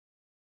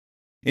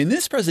In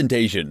this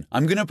presentation,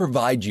 I'm going to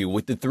provide you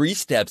with the 3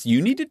 steps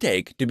you need to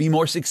take to be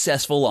more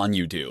successful on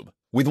YouTube.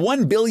 With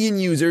 1 billion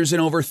users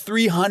and over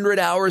 300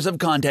 hours of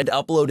content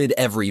uploaded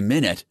every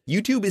minute,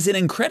 YouTube is an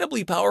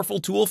incredibly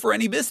powerful tool for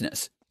any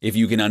business. If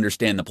you can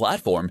understand the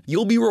platform,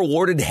 you'll be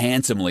rewarded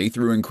handsomely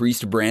through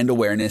increased brand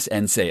awareness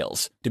and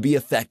sales. To be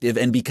effective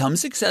and become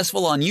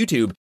successful on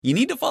YouTube, you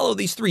need to follow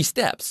these 3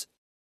 steps.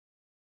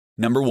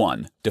 Number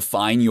 1,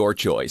 define your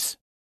choice.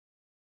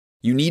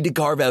 You need to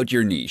carve out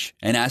your niche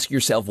and ask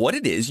yourself what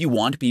it is you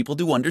want people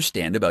to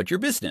understand about your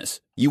business.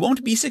 You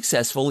won't be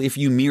successful if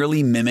you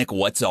merely mimic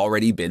what's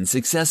already been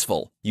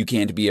successful. You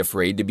can't be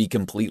afraid to be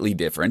completely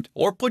different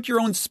or put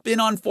your own spin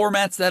on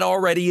formats that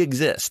already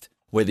exist.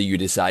 Whether you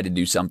decide to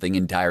do something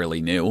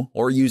entirely new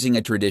or using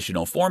a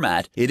traditional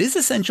format, it is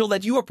essential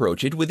that you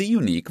approach it with a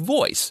unique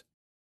voice.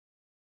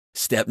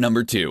 Step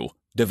number 2,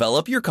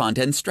 develop your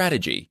content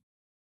strategy.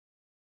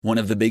 One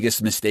of the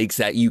biggest mistakes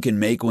that you can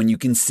make when you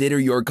consider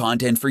your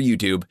content for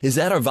YouTube is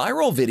that a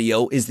viral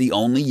video is the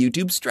only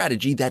YouTube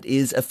strategy that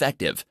is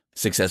effective.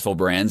 Successful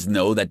brands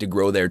know that to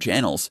grow their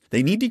channels,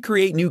 they need to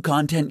create new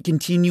content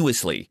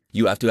continuously.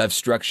 You have to have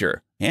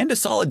structure and a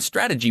solid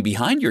strategy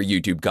behind your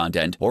YouTube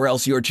content, or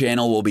else your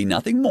channel will be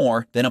nothing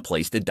more than a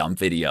place to dump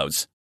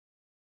videos.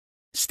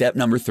 Step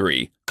number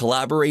 3,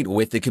 collaborate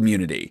with the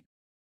community.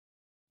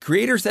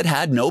 Creators that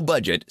had no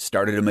budget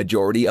started a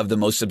majority of the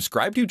most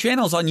subscribed to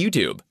channels on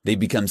YouTube. They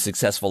become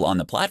successful on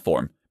the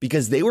platform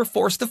because they were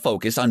forced to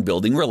focus on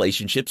building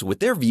relationships with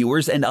their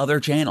viewers and other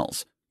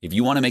channels. If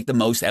you want to make the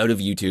most out of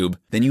YouTube,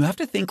 then you have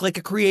to think like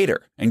a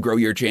creator and grow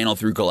your channel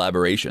through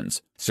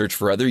collaborations. Search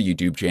for other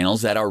YouTube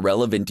channels that are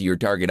relevant to your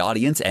target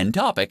audience and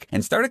topic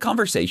and start a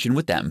conversation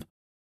with them.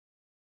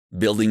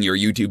 Building your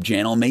YouTube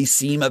channel may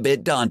seem a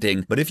bit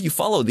daunting, but if you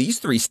follow these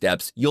 3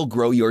 steps, you'll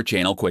grow your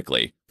channel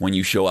quickly. When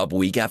you show up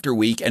week after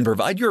week and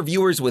provide your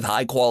viewers with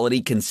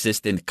high-quality,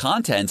 consistent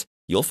content,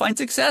 you'll find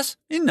success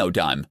in no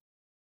time.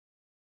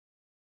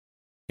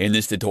 In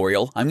this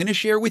tutorial, I'm going to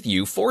share with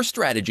you 4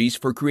 strategies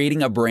for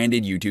creating a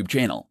branded YouTube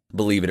channel.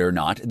 Believe it or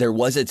not, there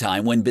was a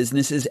time when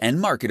businesses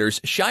and marketers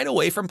shied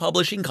away from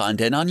publishing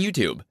content on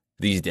YouTube.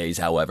 These days,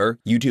 however,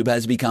 YouTube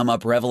has become a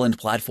prevalent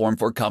platform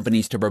for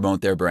companies to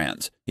promote their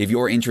brands. If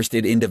you're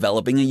interested in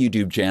developing a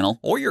YouTube channel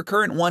or your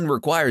current one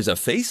requires a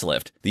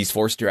facelift, these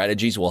 4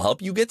 strategies will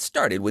help you get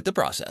started with the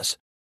process.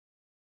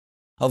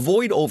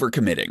 Avoid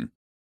overcommitting.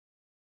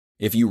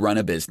 If you run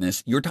a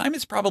business, your time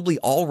is probably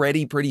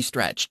already pretty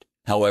stretched.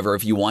 However,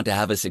 if you want to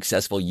have a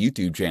successful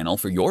YouTube channel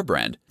for your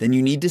brand, then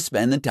you need to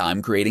spend the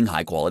time creating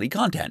high-quality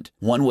content.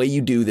 One way you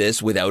do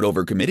this without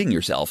overcommitting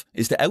yourself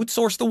is to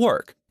outsource the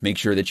work. Make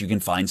sure that you can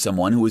find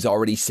someone who is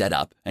already set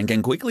up and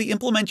can quickly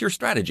implement your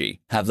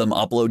strategy. Have them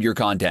upload your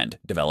content,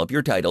 develop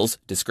your titles,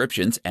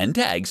 descriptions, and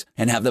tags,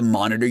 and have them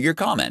monitor your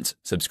comments,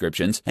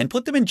 subscriptions, and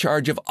put them in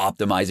charge of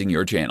optimizing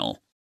your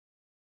channel.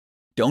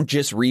 Don't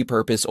just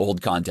repurpose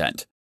old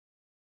content.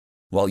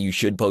 While you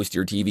should post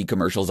your TV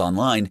commercials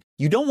online,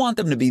 you don't want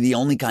them to be the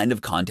only kind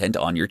of content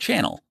on your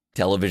channel.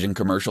 Television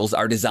commercials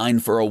are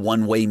designed for a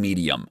one-way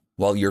medium.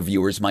 While your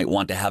viewers might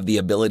want to have the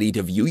ability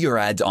to view your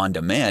ads on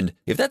demand,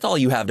 if that's all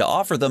you have to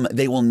offer them,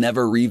 they will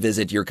never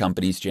revisit your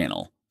company's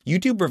channel.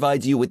 YouTube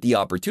provides you with the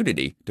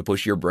opportunity to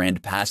push your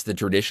brand past the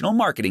traditional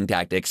marketing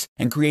tactics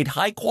and create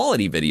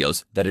high-quality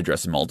videos that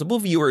address multiple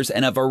viewers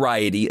and a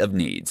variety of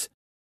needs.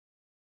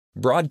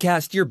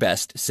 Broadcast your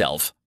best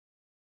self.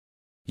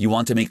 You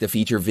want to make the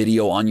feature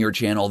video on your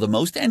channel the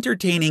most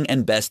entertaining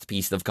and best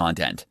piece of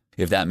content.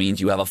 If that means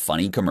you have a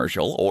funny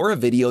commercial or a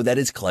video that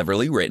is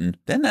cleverly written,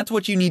 then that's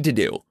what you need to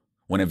do.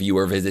 When a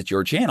viewer visits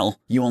your channel,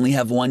 you only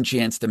have one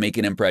chance to make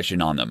an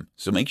impression on them,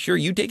 so make sure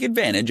you take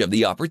advantage of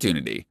the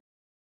opportunity.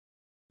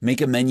 Make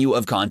a menu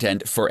of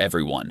content for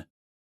everyone.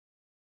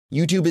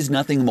 YouTube is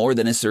nothing more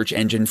than a search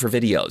engine for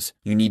videos.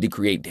 You need to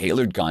create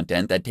tailored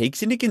content that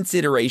takes into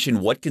consideration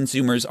what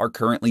consumers are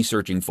currently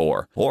searching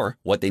for, or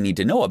what they need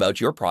to know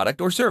about your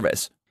product or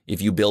service. If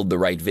you build the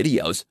right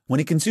videos, when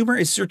a consumer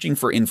is searching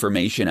for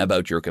information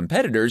about your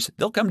competitors,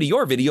 they'll come to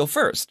your video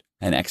first.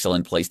 An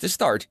excellent place to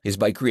start is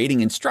by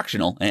creating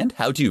instructional and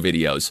how-to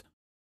videos.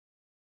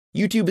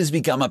 YouTube has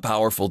become a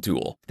powerful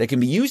tool that can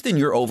be used in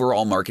your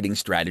overall marketing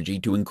strategy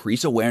to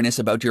increase awareness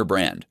about your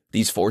brand.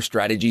 These 4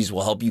 strategies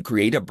will help you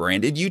create a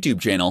branded YouTube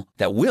channel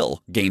that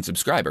will gain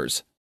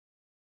subscribers.